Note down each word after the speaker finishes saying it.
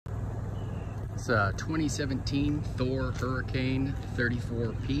It's a 2017 Thor Hurricane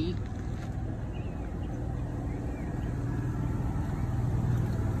 34P.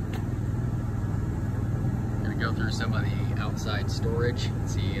 Gonna go through some of the outside storage.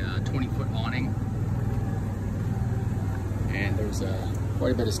 It's the 20-foot awning, and there's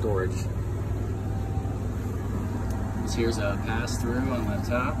quite a bit of storage. Here's a pass-through on the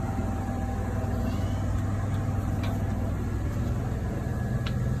top.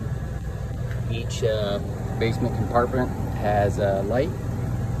 Each basement compartment has a light.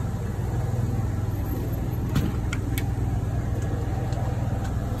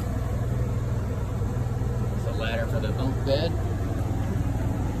 There's a ladder for the bunk bed.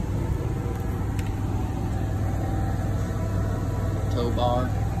 Tow bar.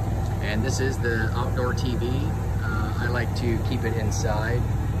 And this is the outdoor TV. I like to keep it inside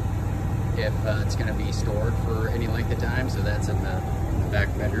if it's going to be stored for any length of time, so that's in the back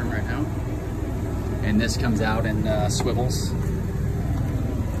bedroom right now. And this comes out in swivels.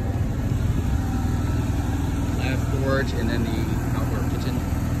 Lab storage, and then the outdoor kitchen.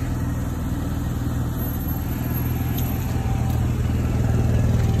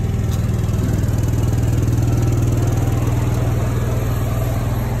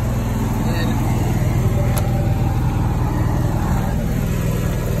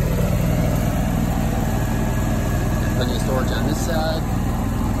 Plenty of storage on this side.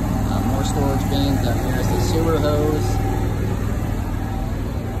 More storage bins. Down here is the sewer hose.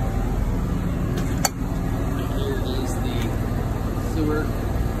 And here is the sewer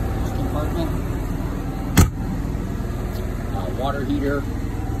compartment. Water heater.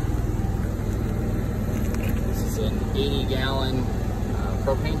 This is an 80-gallon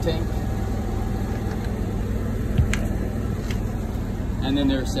propane tank. And then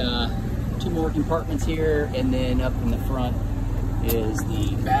there's two more compartments here, and then up in the front is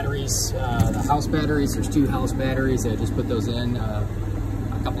the batteries, the house batteries. There's two house batteries. I just put those in a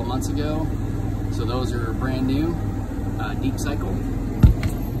couple of months ago. So those are brand new, deep cycle.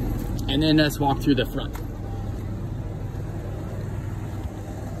 And then let's walk through the front.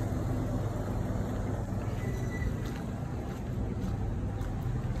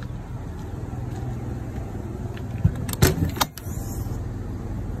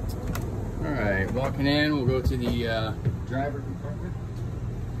 All right, walking in, we'll go to the driver compartment.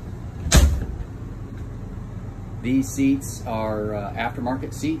 These seats are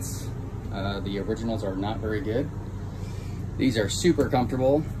aftermarket seats. The originals are not very good. These are super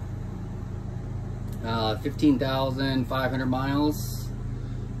comfortable. 15,500 miles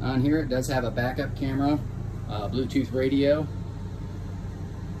on here. It does have a backup camera, Bluetooth radio,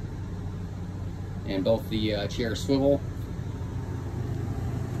 and both the chairs swivel.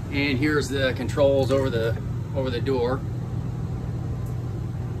 And here's the controls over the door.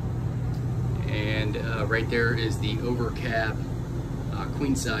 And right there is the over cab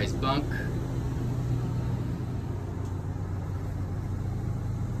queen size bunk.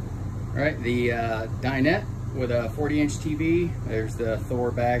 All right, the dinette with a 40-inch TV. There's the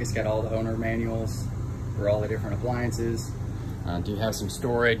Thor bag. It's got all the owner manuals for all the different appliances. Do have some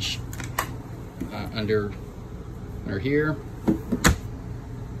storage under here.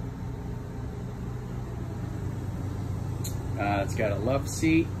 It's got a love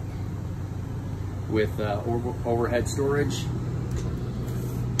seat with overhead storage,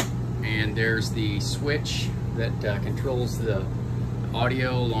 and there's the switch that controls the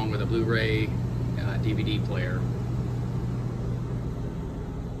audio along with a Blu-ray DVD player.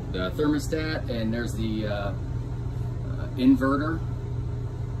 The thermostat, and there's the inverter.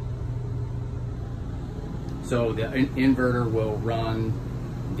 So the inverter will run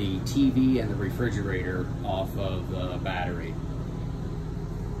the TV and the refrigerator off of the battery.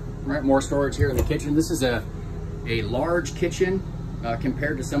 Right, more storage here in the kitchen. This is a large kitchen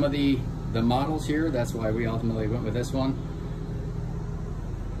compared to some of the models here. That's why we ultimately went with this one.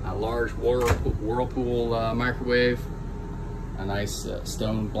 A large Whirlpool microwave, a nice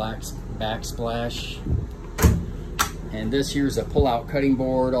stone black backsplash. And this here's a pull-out cutting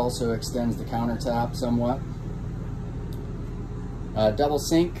board, also extends the countertop somewhat. Double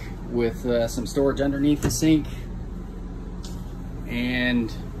sink with some storage underneath the sink,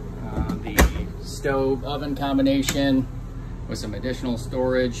 and the stove oven combination with some additional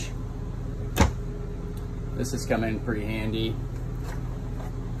storage. This has come in pretty handy.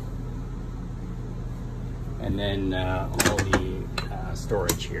 And then all the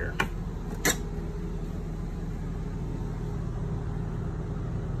storage here.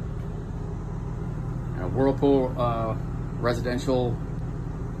 A Whirlpool residential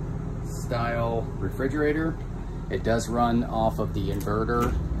style refrigerator. It does run off of the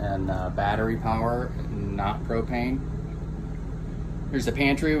inverter and battery power, not propane. Here's the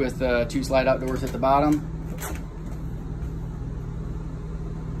pantry with the 2 slide out doors at the bottom.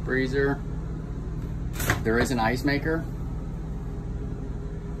 Freezer. There is an ice maker.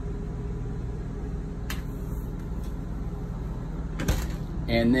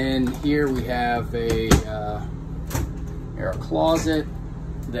 And then here we have a closet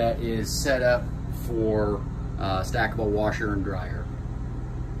that is set up for stackable washer and dryer.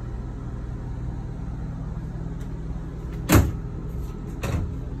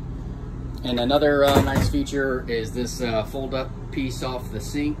 And another nice feature is this fold-up piece off the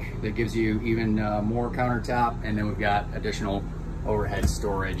sink that gives you even more countertop, and then we've got additional overhead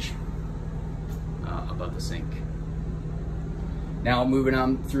storage above the sink. Now moving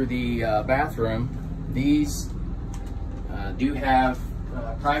on through the bathroom, these do have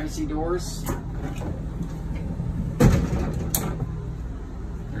privacy doors.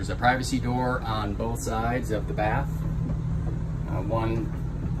 There's a privacy door on both sides of the bath. One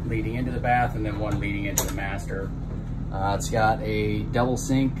leading into the bath and then one leading into the master. It's got a double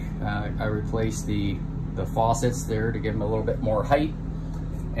sink. I replaced the faucets there to give them a little bit more height.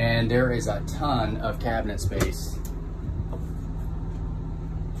 And there is a ton of cabinet space.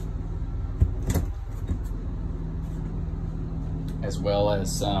 As well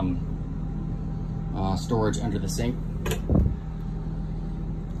as some storage under the sink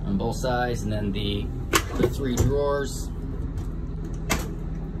on both sides, and then the 3 drawers.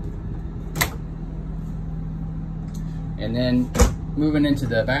 And then moving into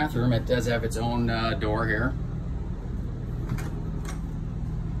the bathroom, it does have its own door here.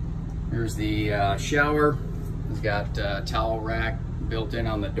 Here's the shower. It's got a towel rack built in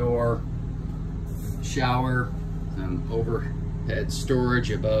on the door. Shower, some overhead storage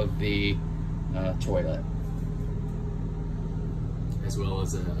above the toilet, as well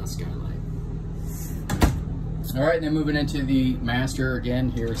as a skylight. All right, then moving into the master again,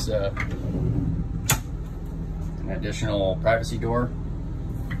 here's an additional privacy door.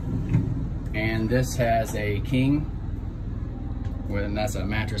 And this has a king, and that's a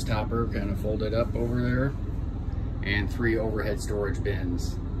mattress topper kind of folded up over there, and 3 overhead storage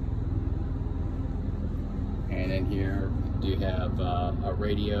bins. And in here you have a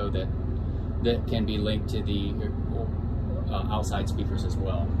radio that can be linked to the outside speakers as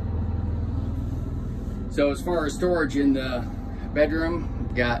well. So as far as storage in the bedroom,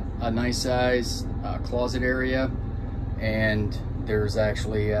 we've got a nice size closet area, and there's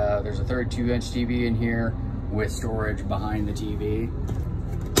actually there's a 32-inch TV in here with storage behind the TV.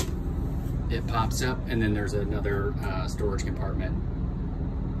 It pops up, and then there's another storage compartment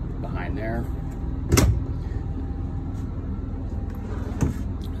behind there.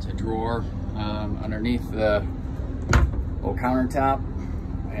 There's a drawer underneath the old countertop,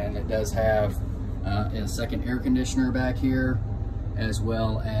 and it does have a second air conditioner back here, as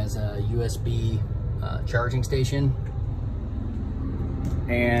well as a USB charging station.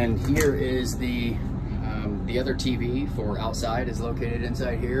 And here is the other TV for outside is located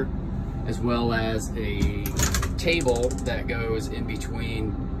inside here, as well as a table that goes in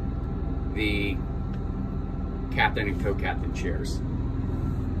between the captain and co-captain chairs.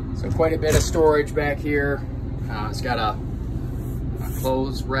 So quite a bit of storage back here. It's got a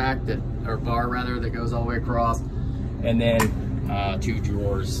clothes rack or bar rather, that goes all the way across, and then 2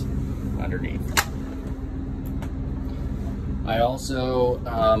 drawers underneath. I also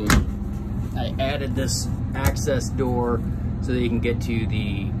I added this access door so that you can get to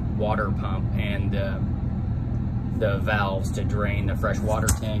the water pump and the valves to drain the fresh water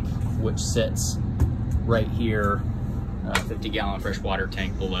tank, which sits right here, 50-gallon fresh water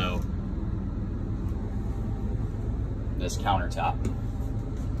tank below this countertop.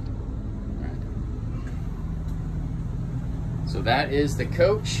 So that is the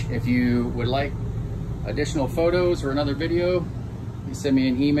coach. If you would like additional photos or another video, please send me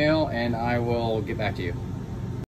an email and I will get back to you.